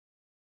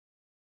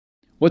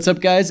What's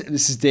up guys,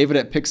 this is David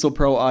at Pixel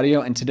Pro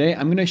Audio, and today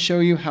I'm going to show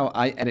you how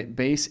I edit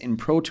bass in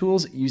Pro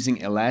Tools using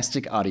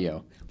Elastic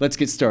Audio. Let's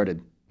get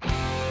started.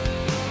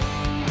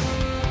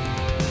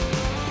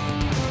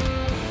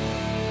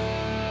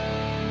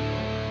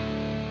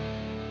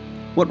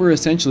 What we're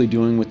essentially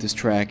doing with this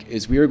track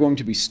is we are going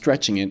to be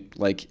stretching it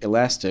like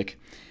elastic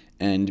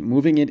and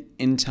moving it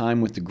in time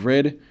with the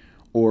grid,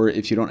 or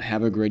if you don't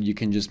have a grid you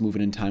can just move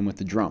it in time with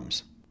the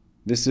drums.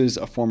 This is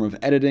a form of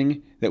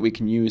editing that we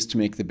can use to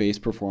make the bass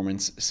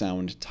performance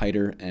sound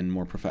tighter and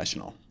more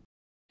professional.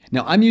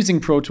 Now I'm using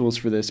Pro Tools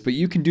for this, but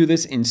you can do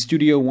this in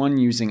StudioOne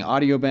using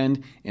Audio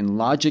Bend, in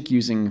Logic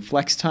using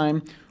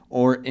FlexTime,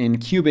 or in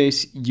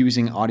Cubase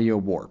using Audio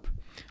Warp.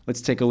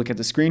 Let's take a look at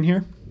the screen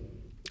here.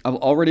 I've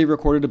already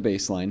recorded a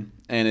bass line,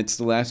 and it's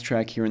the last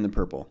track here in the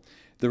purple.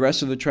 The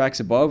rest of the tracks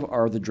above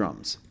are the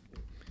drums.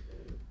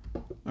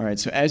 Alright,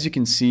 so as you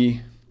can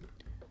see,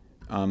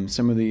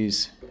 some of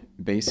these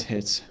bass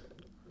hits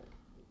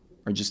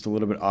are just a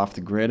little bit off the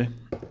grid,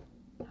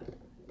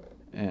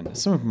 and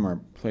some of them are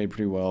played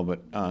pretty well,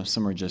 but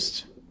some are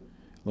just a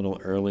little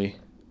early.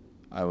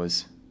 I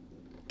was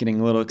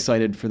getting a little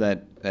excited for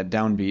that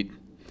downbeat.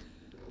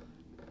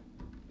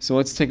 So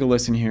let's take a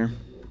listen here.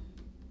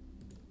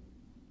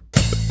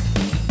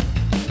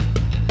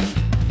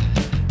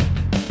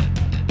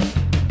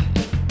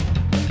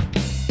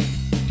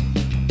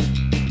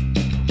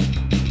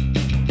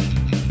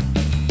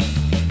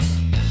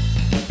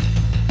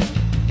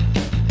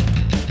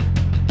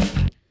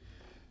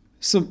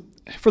 So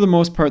for the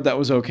most part that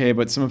was okay,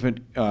 but some of it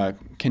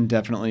can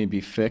definitely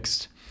be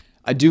fixed.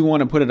 I do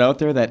want to put it out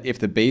there that if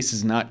the bass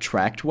is not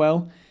tracked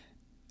well,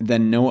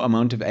 then no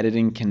amount of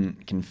editing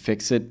can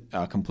fix it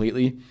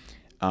completely.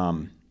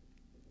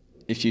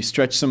 If you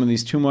stretch some of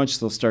these too much,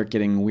 they'll start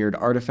getting weird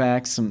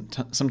artifacts,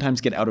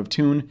 sometimes get out of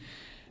tune.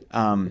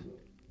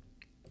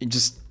 You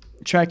just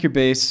track your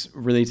bass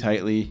really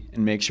tightly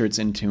and make sure it's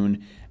in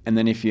tune. And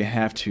then if you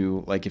have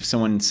to, like if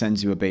someone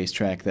sends you a bass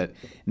track that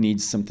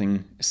needs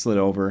something slid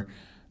over,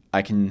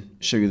 I can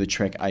show you the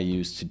trick I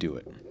use to do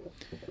it.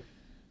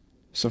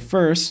 So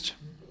first,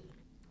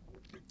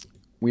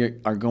 we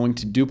are going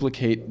to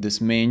duplicate this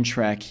main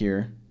track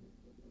here,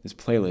 this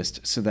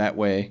playlist, so that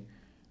way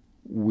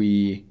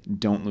we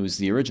don't lose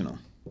the original.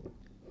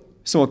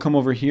 So I'll come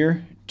over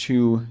here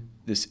to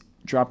this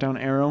drop-down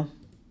arrow,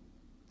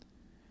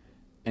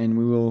 and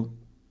we will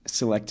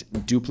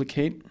select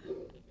duplicate.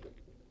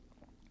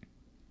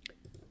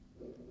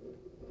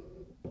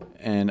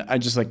 And I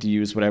just like to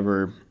use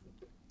whatever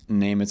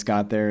name it's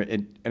got there.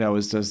 It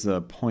always does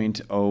the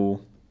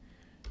 0.0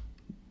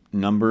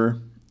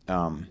 number.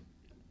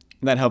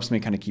 That helps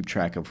me kind of keep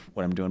track of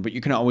what I'm doing. But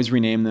you can always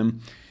rename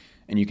them,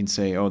 and you can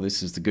say, oh,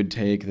 this is the good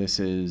take, this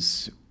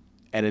is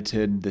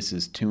edited, this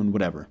is tuned,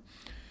 whatever.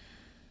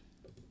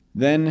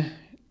 Then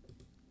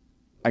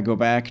I go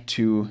back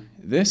to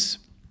this,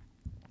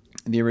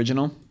 the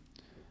original,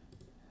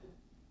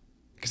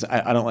 because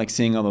I don't like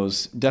seeing all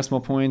those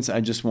decimal points. I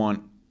just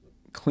want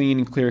clean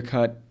and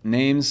clear-cut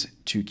names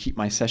to keep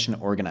my session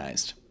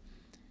organized.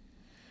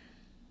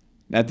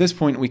 Now at this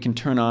point we can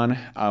turn on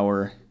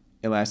our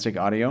Elastic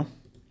Audio.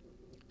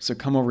 So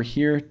come over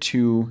here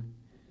to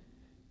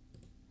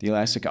the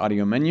Elastic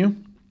Audio menu,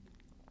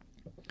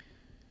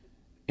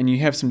 and you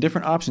have some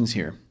different options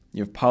here.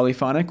 You have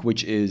polyphonic,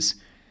 which is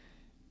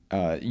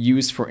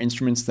used for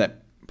instruments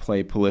that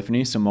play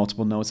polyphony, so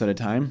multiple notes at a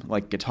time,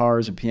 like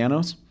guitars or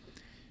pianos.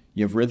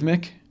 You have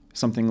rhythmic,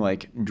 something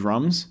like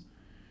drums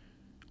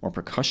or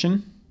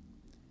percussion.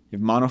 You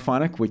have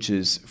monophonic, which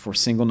is for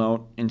single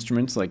note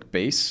instruments like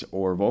bass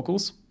or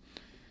vocals.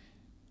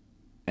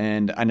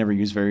 And I never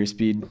use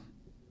Variaspeed.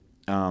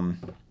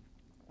 And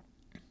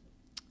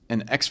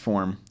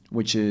X-Form,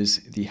 which is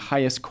the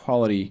highest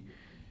quality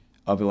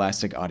of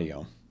Elastic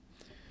Audio.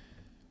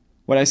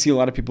 What I see a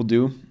lot of people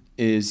do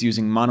is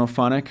using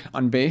monophonic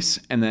on bass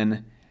and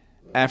then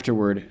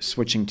afterward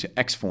switching to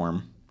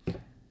X-Form.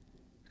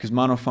 Because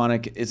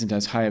monophonic isn't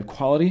as high of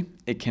quality,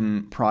 it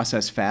can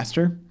process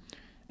faster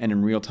and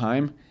in real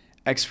time.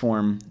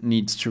 X-Form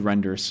needs to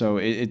render, so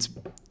it's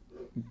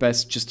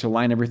best just to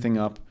line everything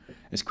up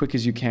as quick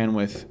as you can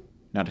with,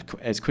 not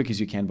as quick as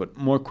you can, but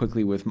more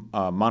quickly with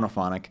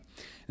monophonic,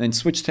 and then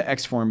switch to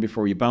X-Form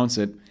before you bounce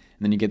it, and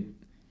then you get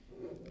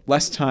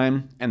less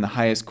time and the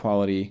highest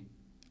quality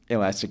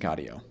Elastic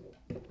Audio.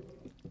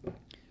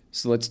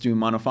 So let's do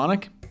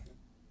monophonic.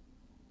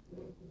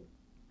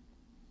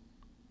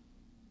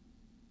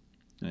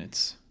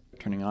 It's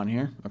turning on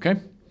here, okay.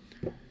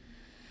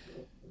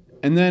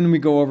 And then we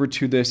go over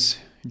to this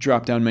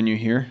drop-down menu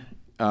here.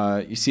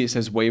 You see it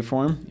says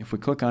waveform. If we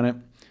click on it,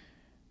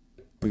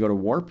 we go to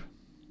warp.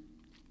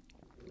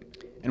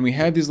 And we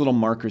have these little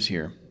markers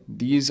here.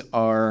 These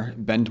are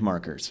bend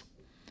markers.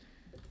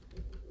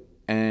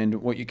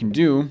 And what you can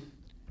do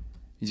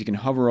is you can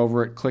hover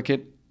over it, click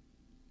it,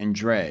 and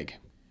drag.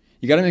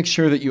 You got to make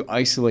sure that you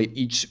isolate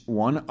each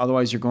one,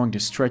 otherwise you're going to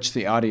stretch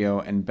the audio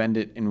and bend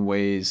it in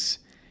ways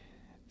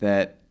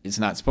that it's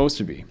not supposed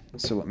to be.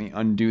 So let me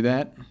undo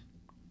that.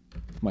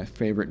 My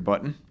favorite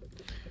button.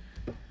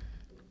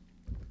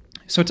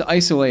 So to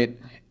isolate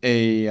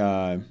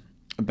a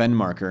bend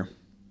marker,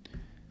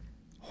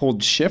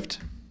 hold Shift,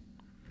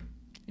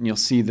 and you'll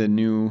see the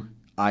new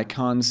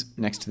icons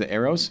next to the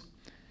arrows,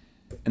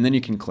 and then you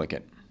can click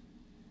it.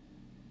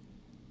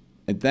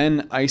 It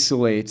then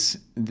isolates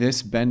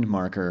this bend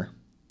marker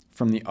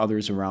from the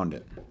others around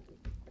it.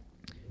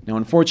 Now,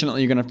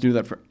 unfortunately, you're going to have to do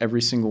that for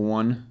every single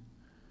one,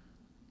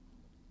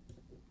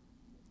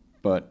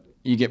 but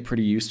you get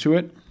pretty used to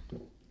it.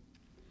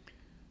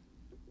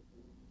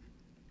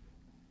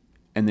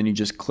 And then you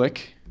just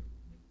click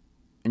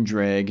and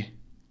drag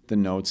the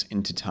notes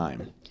into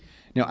time.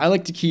 Now, I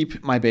like to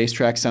keep my bass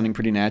track sounding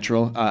pretty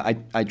natural.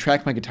 I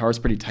track my guitars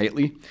pretty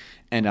tightly,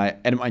 and I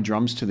edit my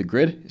drums to the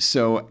grid.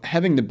 So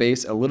having the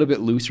bass a little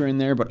bit looser in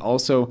there, but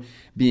also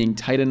being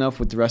tight enough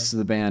with the rest of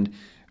the band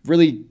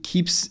really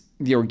keeps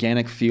the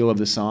organic feel of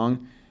the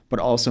song, but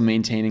also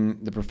maintaining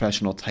the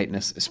professional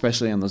tightness,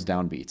 especially on those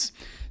downbeats.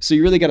 So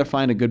you really got to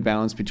find a good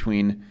balance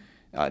between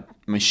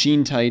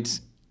machine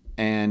tight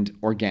and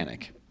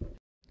organic.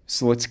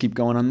 So let's keep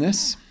going on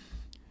this.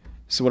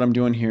 So what I'm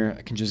doing here,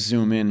 I can just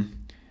zoom in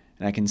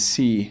and I can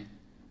see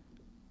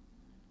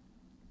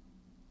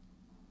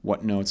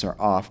what notes are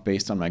off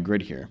based on my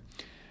grid here.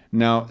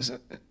 Now,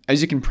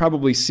 as you can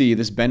probably see,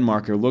 this bend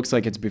marker looks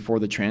like it's before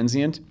the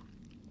transient,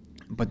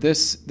 but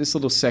this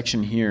little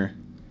section here,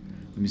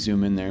 let me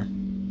zoom in there.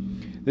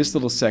 This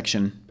little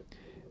section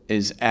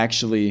is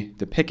actually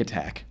the pick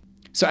attack.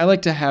 So I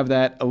like to have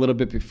that a little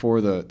bit before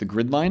the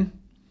grid line.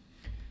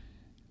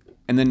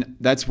 And then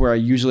that's where I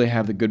usually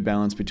have the good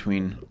balance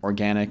between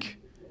organic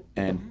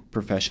and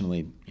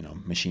professionally,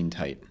 machine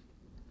tight.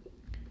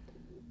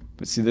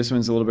 But see, this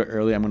one's a little bit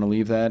early. I'm going to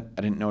leave that.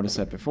 I didn't notice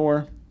that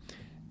before.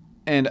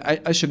 And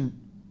I should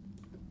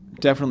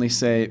definitely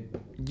say,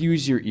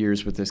 use your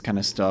ears with this kind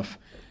of stuff.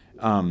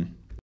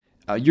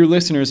 Your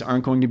listeners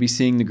aren't going to be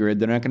seeing the grid.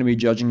 They're not going to be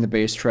judging the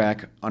bass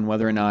track on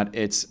whether or not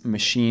it's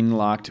machine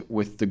locked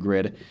with the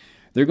grid.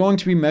 They're going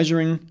to be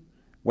measuring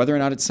whether or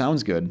not it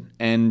sounds good.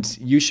 And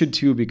you should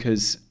too,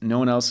 because no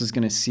one else is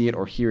going to see it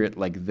or hear it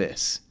like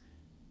this.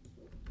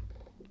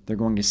 They're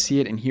going to see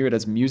it and hear it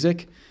as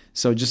music,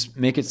 so just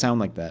make it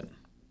sound like that.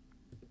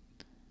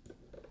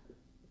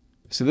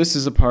 So this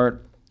is a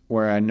part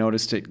where I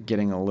noticed it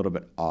getting a little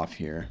bit off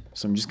here.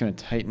 So I'm just going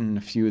to tighten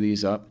a few of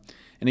these up.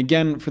 And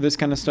again, for this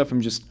kind of stuff,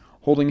 I'm just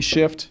holding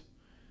Shift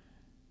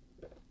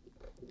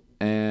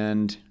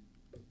and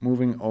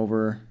moving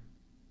over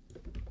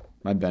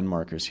my bend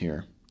markers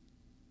here.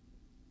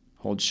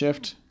 Hold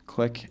Shift,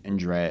 click, and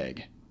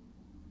drag.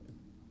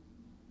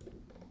 All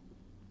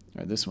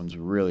right, this one's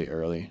really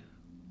early.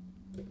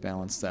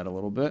 Balance that a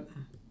little bit.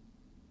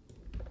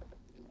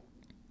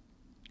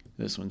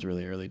 This one's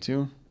really early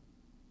too.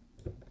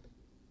 All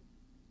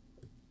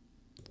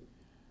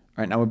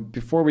right, now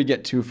before we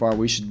get too far,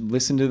 we should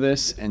listen to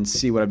this and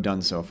see what I've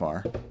done so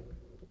far.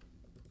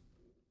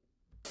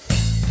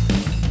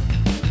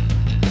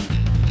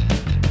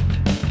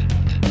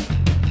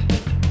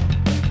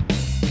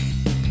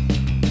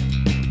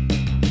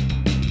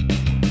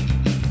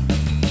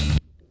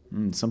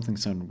 Something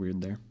sounded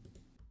weird there.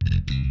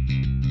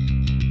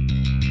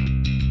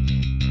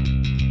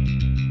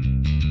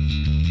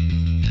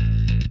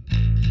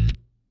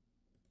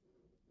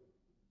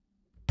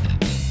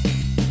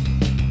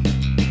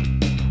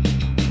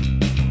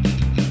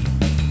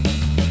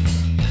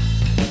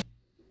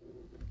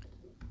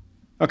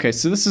 Okay,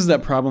 so this is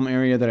that problem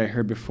area that I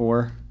heard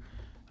before.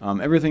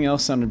 Everything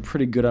else sounded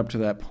pretty good up to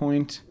that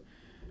point,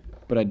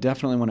 but I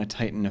definitely want to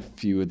tighten a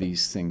few of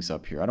these things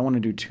up here. I don't want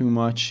to do too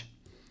much,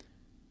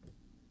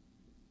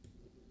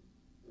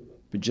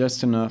 but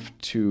just enough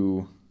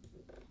to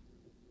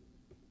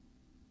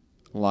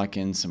lock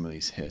in some of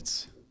these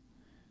hits.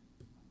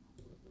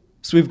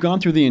 So we've gone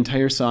through the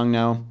entire song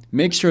now.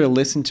 Make sure to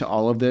listen to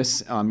all of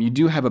this. You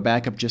do have a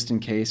backup just in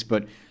case,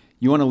 but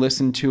you want to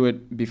listen to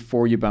it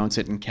before you bounce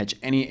it and catch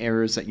any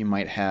errors that you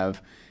might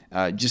have,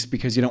 just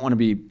because you don't want to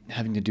be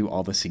having to do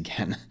all this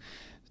again.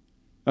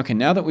 Okay,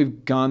 now that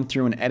we've gone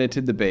through and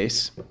edited the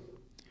bass,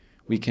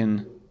 we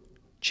can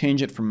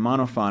change it from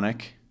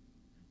monophonic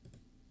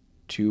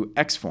to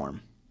X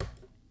form.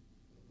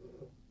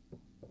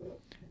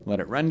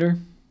 Let it render.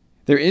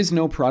 There is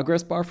no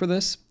progress bar for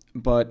this,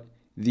 but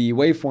the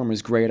waveform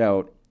is grayed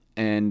out,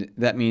 and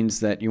that means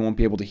that you won't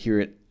be able to hear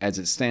it as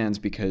it stands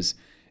because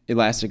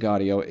Elastic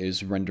Audio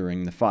is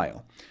rendering the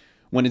file.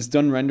 When it's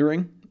done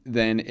rendering,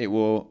 then it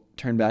will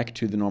turn back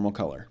to the normal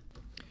color.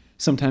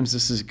 Sometimes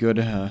this is good,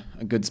 a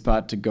good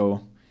spot to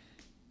go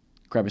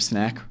grab a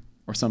snack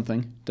or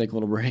something, take a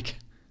little break.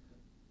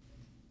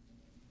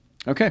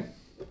 Okay.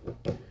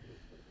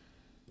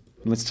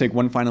 Let's take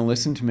one final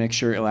listen to make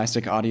sure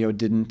Elastic Audio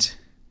didn't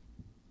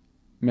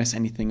mess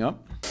anything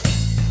up.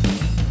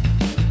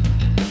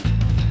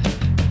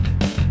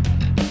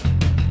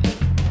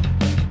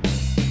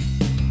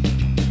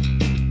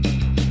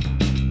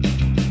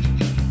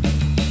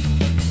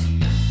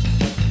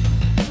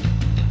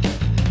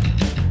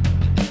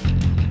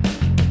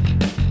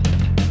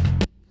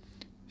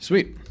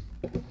 Sweet.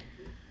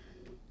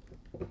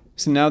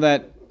 So now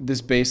that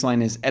this bass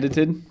line is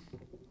edited,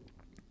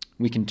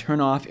 we can turn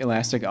off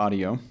elastic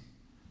audio.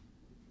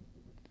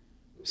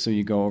 So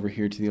you go over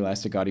here to the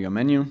elastic audio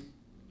menu,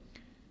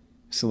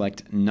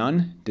 select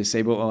None,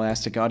 disable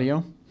elastic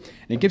audio,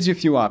 and it gives you a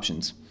few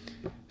options.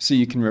 So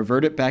you can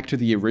revert it back to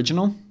the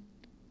original,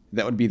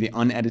 that would be the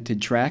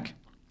unedited track.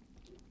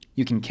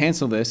 You can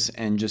cancel this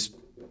and just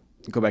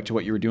go back to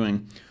what you were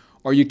doing,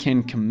 or you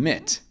can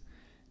commit,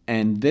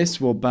 and this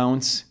will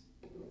bounce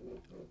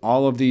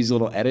all of these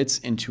little edits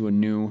into a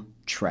new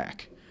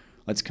track.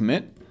 Let's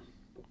commit.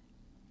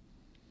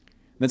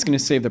 That's going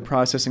to save the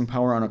processing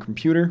power on our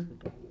computer.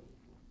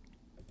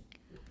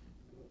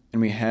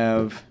 And we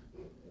have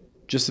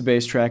just the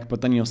bass track, but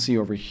then you'll see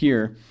over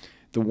here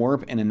the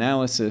warp and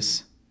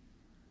analysis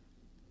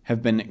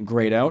have been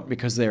grayed out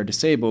because they are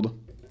disabled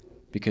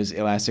because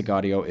elastic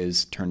audio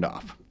is turned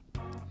off.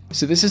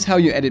 So this is how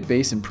you edit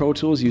bass in Pro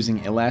Tools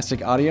using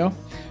elastic audio.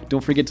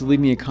 Don't forget to leave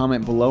me a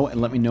comment below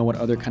and let me know what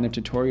other kind of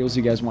tutorials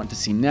you guys want to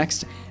see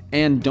next.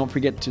 And don't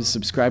forget to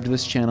subscribe to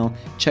this channel.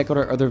 Check out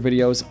our other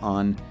videos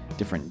on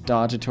different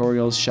DAW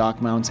tutorials,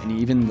 shock mounts, and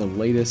even the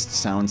latest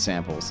sound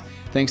samples.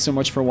 Thanks so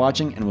much for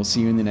watching, and we'll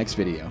see you in the next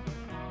video.